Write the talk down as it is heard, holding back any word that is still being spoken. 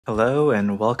Hello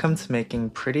and welcome to making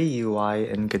pretty UI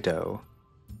in Godot.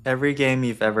 Every game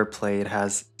you've ever played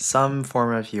has some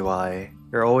form of UI.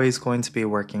 You're always going to be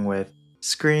working with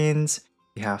screens,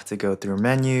 you have to go through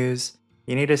menus,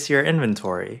 you need to see your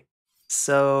inventory.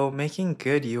 So making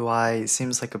good UI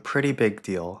seems like a pretty big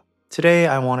deal. Today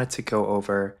I wanted to go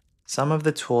over some of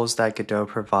the tools that Godot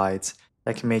provides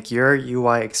that can make your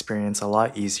UI experience a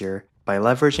lot easier by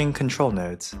leveraging control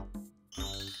nodes.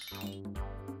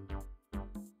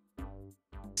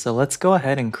 So let's go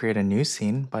ahead and create a new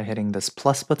scene by hitting this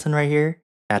plus button right here,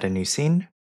 add a new scene.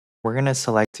 We're going to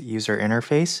select user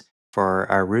interface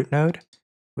for our root node,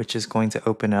 which is going to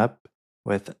open up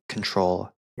with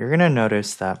control. You're going to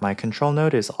notice that my control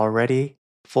node is already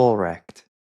full rect.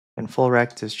 And full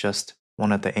rect is just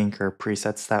one of the anchor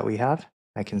presets that we have.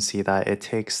 I can see that it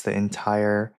takes the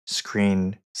entire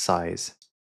screen size,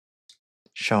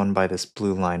 shown by this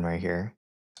blue line right here,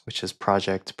 which is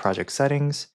project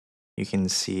settings. You can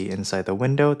see inside the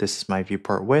window, this is my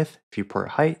viewport width,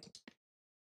 viewport height.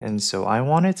 And so I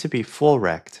want it to be full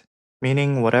rect,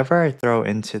 meaning whatever I throw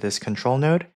into this control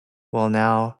node will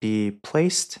now be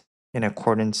placed in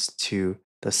accordance to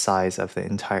the size of the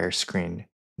entire screen,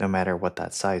 no matter what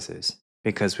that size is,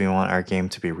 because we want our game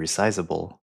to be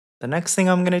resizable. The next thing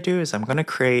I'm going to do is I'm going to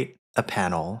create a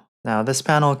panel. Now this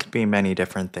panel could be many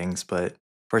different things, but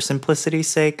for simplicity's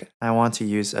sake, I want to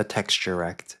use a texture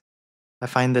rect. I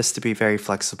find this to be very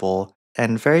flexible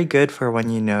and very good for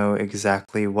when you know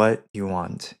exactly what you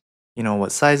want. You know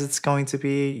what size it's going to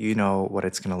be, you know what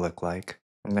it's going to look like.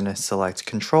 I'm going to select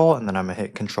Control and then I'm going to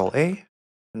hit Control A.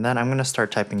 And then I'm going to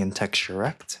start typing in texture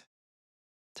rect.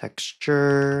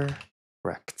 Texture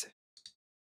rect.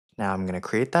 Now I'm going to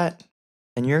create that.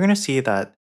 And you're going to see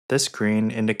that this green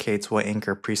indicates what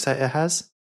anchor preset it has.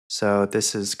 So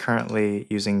this is currently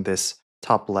using this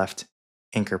top left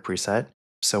anchor preset.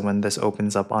 So when this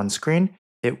opens up on screen,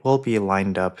 it will be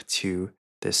lined up to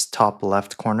this top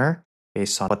left corner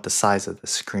based on what the size of the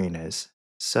screen is.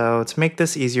 So to make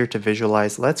this easier to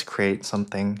visualize, let's create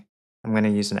something. I'm going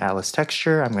to use an atlas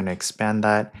texture. I'm going to expand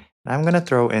that. And I'm going to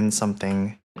throw in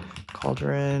something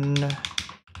cauldron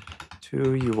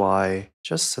to UI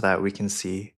just so that we can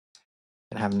see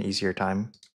and have an easier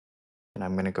time. And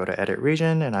I'm going to go to edit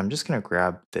region and I'm just going to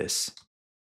grab this.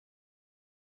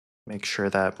 Make sure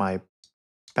that my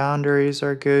boundaries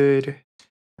are good.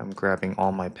 I'm grabbing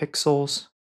all my pixels.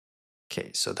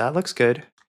 Okay, so that looks good.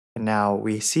 And now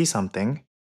we see something.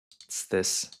 It's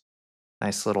this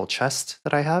nice little chest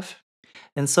that I have.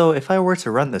 And so if I were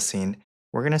to run this scene,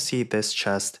 we're going to see this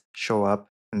chest show up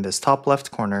in this top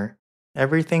left corner.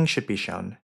 Everything should be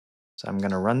shown. So I'm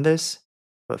going to run this.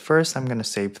 But first, I'm going to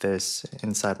save this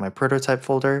inside my prototype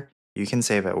folder. You can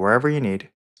save it wherever you need.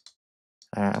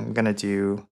 I'm going to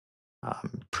do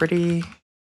pretty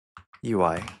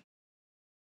UI.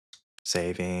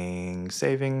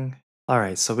 Saving. All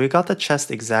right, so we got the chest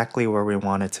exactly where we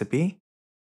want it to be.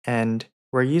 And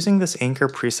we're using this anchor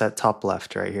preset top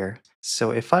left right here. So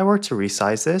if I were to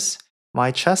resize this, my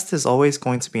chest is always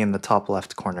going to be in the top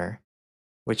left corner,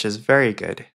 which is very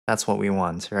good. That's what we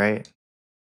want, right?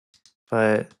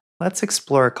 But let's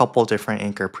explore a couple different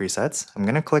anchor presets. I'm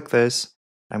going to click this,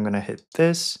 I'm going to hit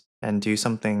this, and do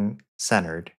something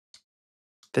centered.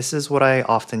 This is what I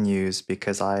often use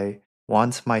because I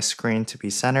want my screen to be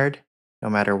centered no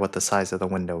matter what the size of the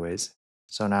window is.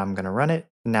 So now I'm going to run it.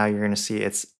 Now you're going to see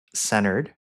it's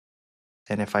centered.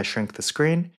 And if I shrink the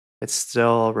screen, it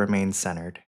still remains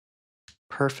centered.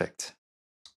 Perfect.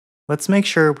 Let's make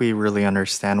sure we really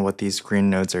understand what these green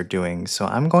nodes are doing. So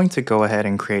I'm going to go ahead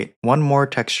and create one more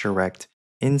texture rect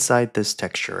inside this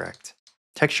texture rect.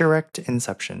 Texture rect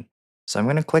inception. So I'm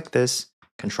going to click this,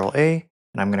 Control A,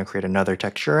 and I'm going to create another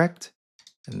texture rect.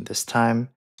 And this time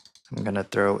I'm going to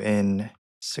throw in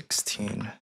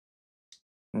 16.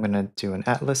 I'm going to do an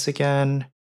atlas again.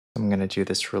 I'm going to do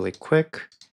this really quick.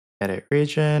 Edit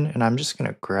region, and I'm just going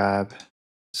to grab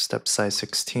step size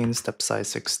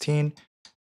 16,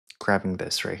 grabbing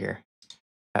this right here.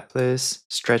 Atlas,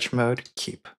 stretch mode,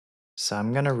 keep. So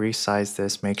I'm going to resize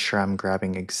this, make sure I'm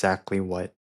grabbing exactly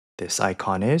what this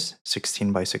icon is,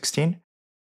 16 by 16.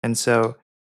 And so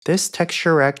this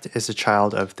texture rect is a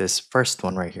child of this first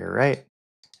one right here, right?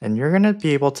 And you're going to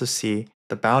be able to see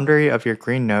the boundary of your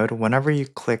green node whenever you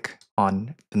click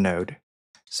on the node.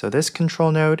 So this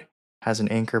control node has an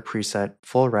anchor preset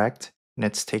full rect, and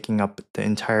it's taking up the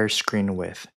entire screen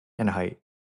width and height.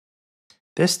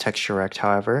 This texture rect,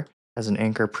 however, has an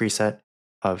anchor preset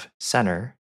of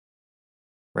center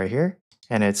right here,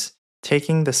 and it's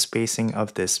taking the spacing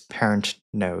of this parent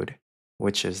node,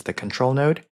 which is the control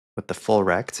node with the full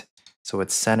rect, so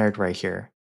it's centered right here.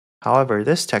 However,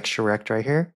 this texture rect right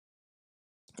here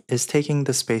is taking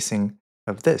the spacing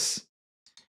of this.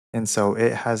 And so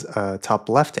it has a top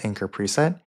left anchor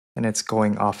preset, and it's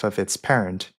going off of its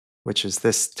parent, which is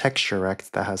this texture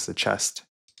rect that has the chest.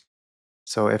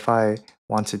 So if I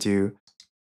want to do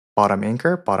bottom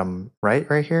anchor, bottom right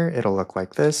here, it'll look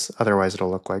like this. Otherwise, it'll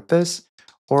look like this,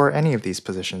 or any of these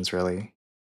positions really.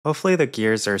 Hopefully the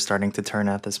gears are starting to turn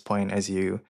at this point as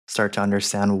you start to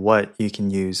understand what you can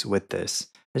use with this.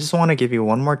 I just want to give you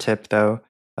one more tip though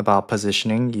about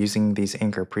positioning using these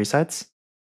anchor presets.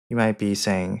 You might be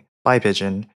saying, "Bye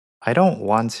Pigeon, I don't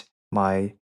want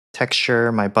my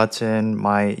texture, my button,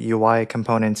 my UI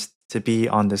components to be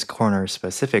on this corner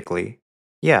specifically."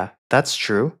 Yeah, that's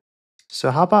true.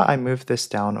 So how about I move this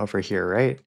down over here,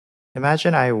 right?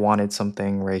 Imagine I wanted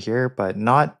something right here, but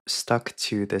not stuck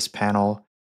to this panel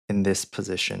in this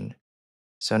position.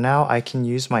 So now I can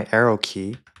use my arrow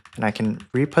key and I can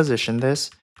reposition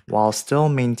this while still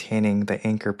maintaining the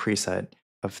anchor preset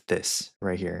of this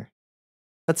right here.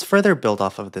 Let's further build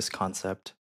off of this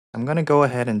concept. I'm going to go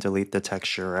ahead and delete the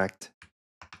texture rect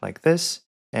like this,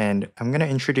 and I'm going to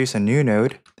introduce a new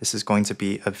node. This is going to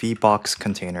be a VBox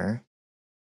container.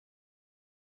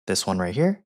 This one right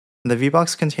here. And the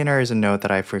VBox container is a node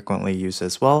that I frequently use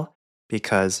as well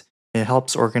because it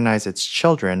helps organize its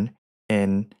children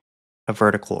in a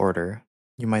vertical order.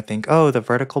 You might think, oh, the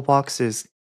vertical box is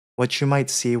what you might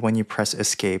see when you press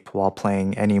escape while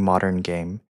playing any modern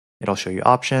game. It'll show you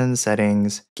options,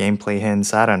 settings, gameplay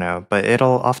hints, I don't know, but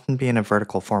it'll often be in a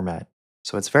vertical format,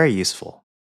 so it's very useful.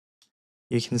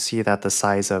 You can see that the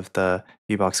size of the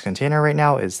VBox container right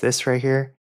now is this right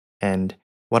here, and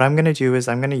what I'm going to do is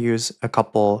I'm going to use a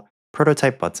couple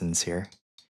prototype buttons here.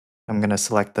 I'm going to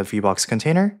select the VBox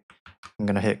container, I'm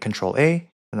going to hit Control A,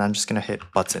 and I'm just going to hit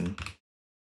button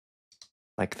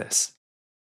like this.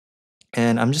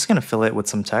 And I'm just going to fill it with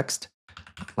some text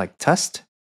like test.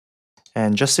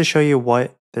 And just to show you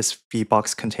what this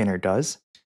VBox container does,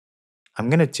 I'm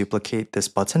going to duplicate this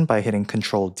button by hitting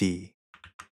Control D.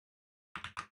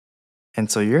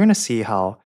 And so you're going to see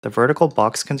how the vertical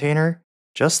box container,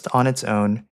 just on its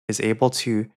own, is able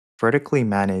to vertically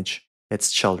manage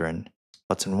its children.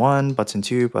 Button 1, button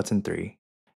 2, button 3.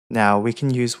 Now we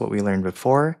can use what we learned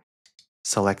before,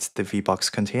 select the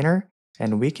VBox container,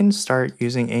 and we can start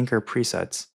using anchor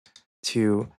presets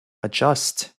to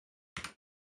adjust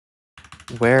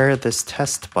where this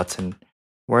test button,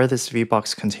 where this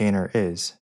VBox container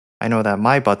is. I know that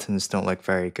my buttons don't look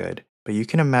very good, but you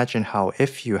can imagine how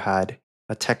if you had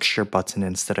a texture button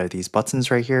instead of these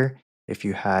buttons right here, if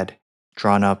you had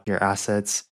drawn up your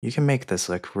assets, you can make this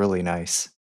look really nice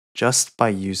just by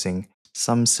using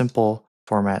some simple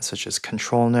format such as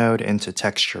control node into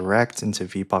texture rect into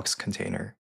VBox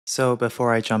container. So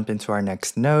before I jump into our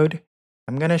next node,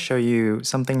 I'm going to show you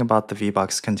something about the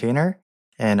VBox container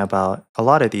and about a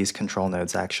lot of these control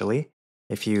nodes actually.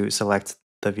 If you select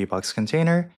the VBox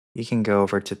container, you can go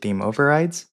over to theme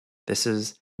overrides. This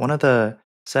is one of the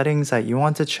settings that you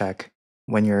want to check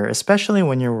when especially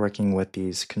when you're working with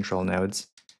these control nodes.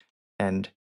 And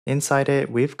inside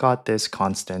it, we've got this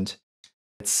constant.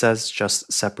 It says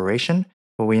just separation,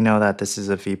 but we know that this is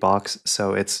a VBox,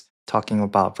 so it's talking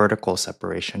about vertical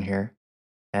separation here.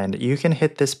 And you can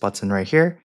hit this button right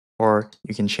here, or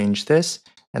you can change this,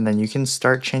 and then you can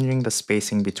start changing the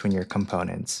spacing between your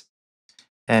components.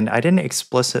 And I didn't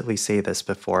explicitly say this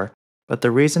before, but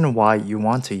the reason why you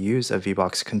want to use a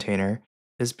VBox container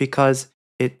is because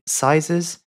it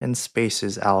sizes and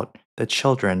spaces out the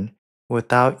children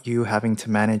without you having to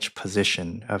manage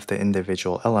position of the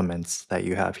individual elements that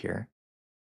you have here.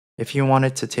 If you want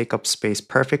it to take up space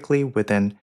perfectly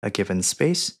within a given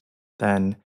space,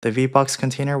 then the VBox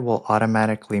container will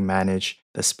automatically manage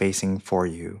the spacing for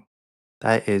you.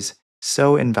 That is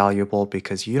so invaluable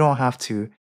because you don't have to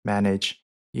manage,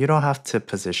 you don't have to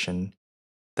position.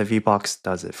 The VBox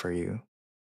does it for you,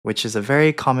 which is a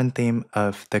very common theme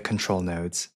of the control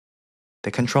nodes.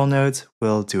 The control nodes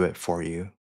will do it for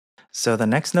you. So the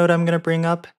next node I'm going to bring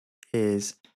up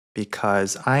is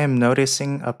because I am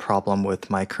noticing a problem with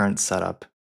my current setup.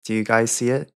 Do you guys see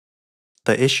it?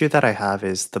 The issue that I have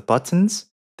is the buttons,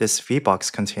 this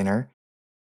VBox container,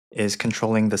 is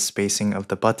controlling the spacing of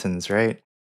the buttons, right?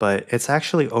 But it's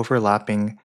actually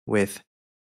overlapping with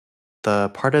the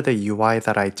part of the UI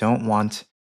that I don't want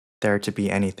there to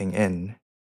be anything in.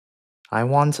 I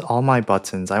want all my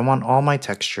buttons, I want all my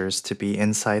textures to be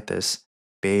inside this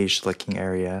beige looking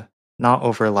area, not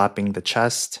overlapping the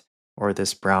chest or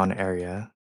this brown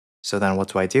area. So then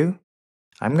what do?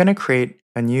 I'm going to create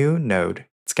a new node.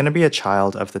 It's going to be a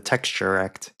child of the texture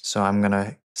rect. So I'm going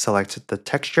to select the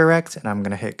texture rect and I'm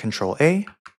going to hit Control A.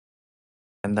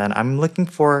 And then I'm looking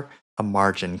for a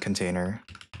margin container.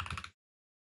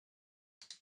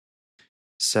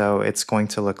 So it's going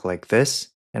to look like this.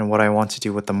 And what I want to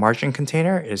do with the margin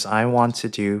container is I want to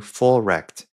do full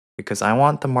rect because I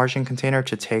want the margin container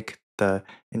to take the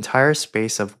entire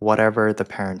space of whatever the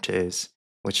parent is,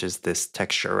 which is this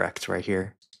texture rect right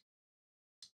here.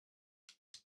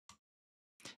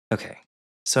 Okay,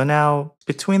 so now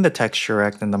between the texture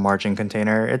rect and the margin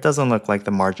container, it doesn't look like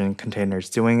the margin container is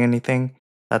doing anything.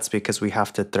 That's because we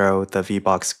have to throw the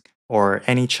VBox or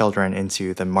any children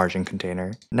into the margin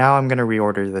container. Now I'm going to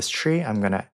reorder this tree. I'm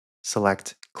going to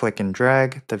select, click and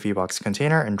drag the VBox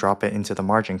container and drop it into the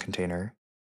margin container.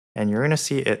 And you're going to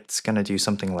see it's going to do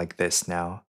something like this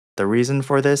now. The reason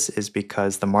for this is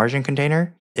because the margin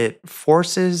container, it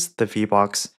forces the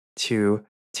VBox to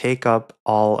take up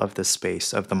all of the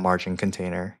space of the margin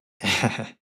container.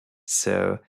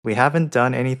 So we haven't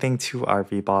done anything to our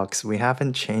VBox, we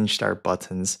haven't changed our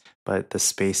buttons, but the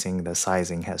spacing, the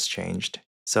sizing has changed.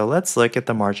 So let's look at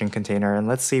the margin container and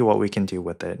let's see what we can do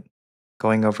with it.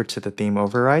 Going over to the theme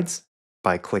overrides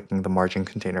by clicking the margin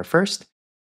container first,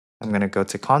 I'm going to go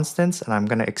to constants and I'm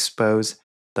going to expose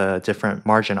the different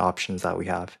margin options that we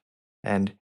have.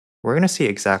 And we're going to see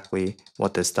exactly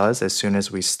what this does as soon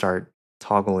as we start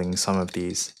toggling some of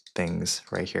these things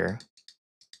right here.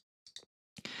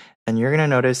 And you're going to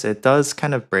notice it does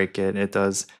kind of break it. It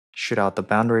does shoot out the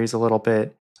boundaries a little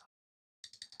bit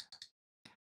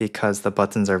because the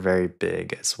buttons are very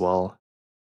big as well.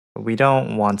 We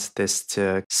don't want this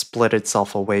to split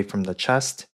itself away from the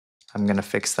chest. I'm going to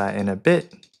fix that in a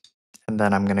bit. And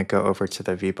then I'm going to go over to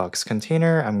the VBox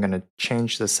container. I'm going to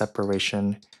change the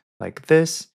separation like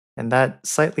this. And that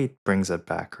slightly brings it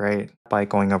back, right? By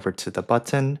going over to the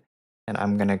button, and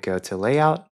I'm going to go to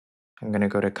layout. I'm going to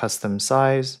go to custom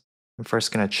size. I'm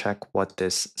first going to check what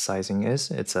this sizing is.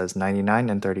 It says 99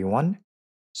 and 31.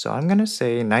 So I'm going to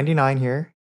say 99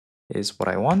 here is what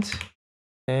I want.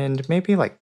 And maybe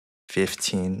like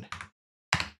 15.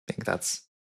 I think that's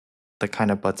the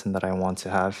kind of button that I want to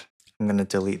have. I'm going to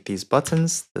delete these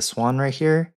buttons, this one right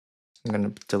here. I'm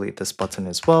going to delete this button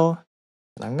as well.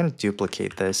 And I'm going to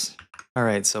duplicate this. All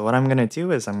right, so what I'm going to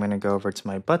do is I'm going to go over to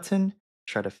my button,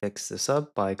 try to fix this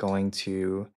up by going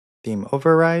to theme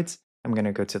overrides. I'm going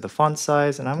to go to the font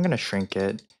size and I'm going to shrink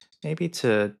it maybe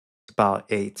to about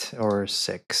 8 or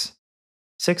 6.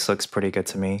 6 looks pretty good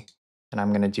to me. And I'm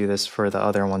going to do this for the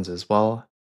other ones as well.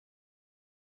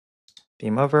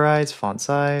 Theme overrides, font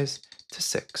size to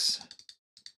 6.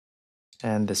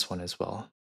 And this one as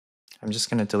well. I'm just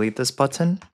going to delete this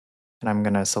button and I'm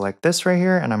going to select this right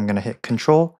here and I'm going to hit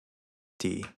Control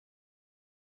D.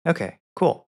 Okay,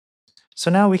 cool. So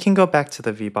now we can go back to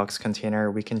the VBox container.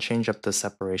 We can change up the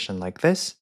separation like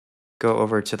this, go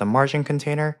over to the margin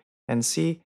container and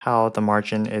see how the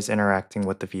margin is interacting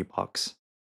with the VBox.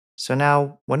 So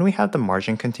now when we have the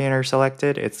margin container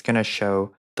selected, it's going to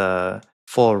show the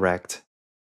full rect.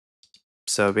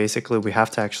 So basically we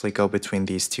have to actually go between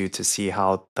these two to see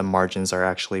how the margins are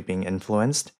actually being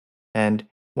influenced. And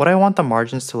what I want the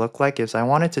margins to look like is I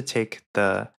want it to take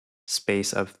the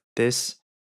space of this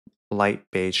light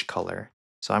beige color.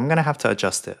 So I'm going to have to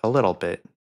adjust it a little bit.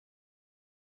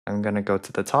 I'm going to go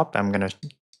to the top. I'm going to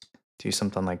do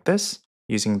something like this,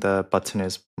 using the button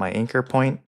as my anchor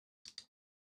point.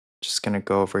 Just going to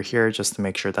go over here just to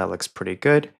make sure that looks pretty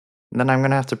good. And then I'm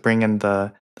going to have to bring in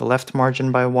the left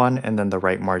margin by 1 and then the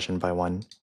right margin by 1.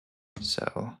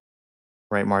 So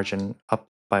right margin up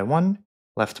by 1,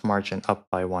 left margin up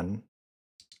by 1.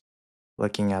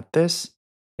 Looking at this,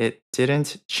 it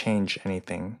didn't change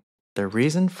anything. The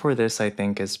reason for this, I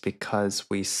think, is because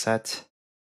we set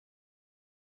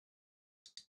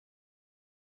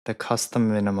the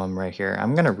custom minimum right here.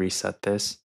 I'm going to reset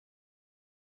this.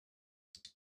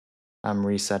 I'm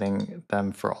resetting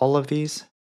them for all of these.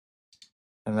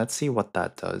 And let's see what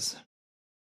that does.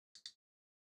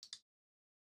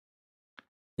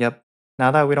 Yep,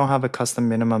 now that we don't have a custom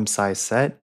minimum size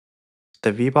set,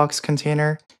 the VBox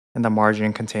container and the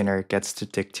margin container gets to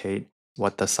dictate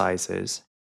what the size is.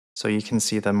 So you can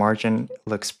see the margin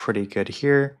looks pretty good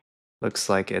here. Looks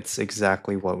like it's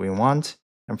exactly what we want.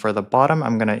 And for the bottom,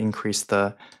 I'm going to increase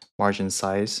the margin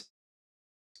size.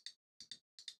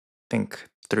 I think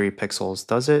 3 pixels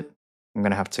does it. I'm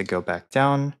going to have to go back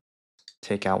down,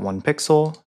 take out 1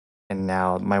 pixel, and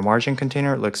now my margin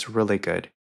container looks really good.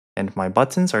 And my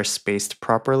buttons are spaced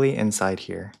properly inside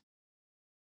here.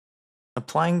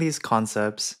 Applying these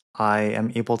concepts, I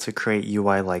am able to create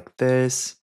UI like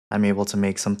this. I'm able to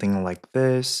make something like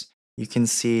this. You can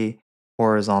see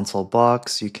horizontal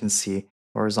box. You can see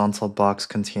horizontal box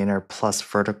container plus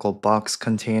vertical box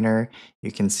container.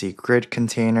 You can see grid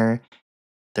container.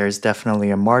 There's definitely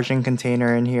a margin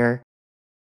container in here.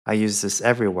 I use this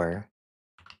everywhere.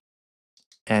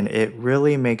 And it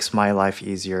really makes my life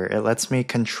easier. It lets me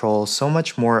control so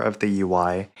much more of the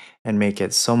UI and make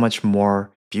it so much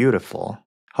more beautiful.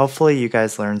 Hopefully you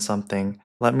guys learned something.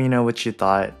 Let me know what you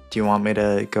thought. Do you want me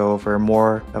to go over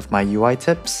more of my UI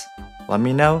tips? Let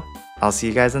me know. I'll see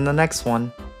you guys in the next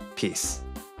one. Peace.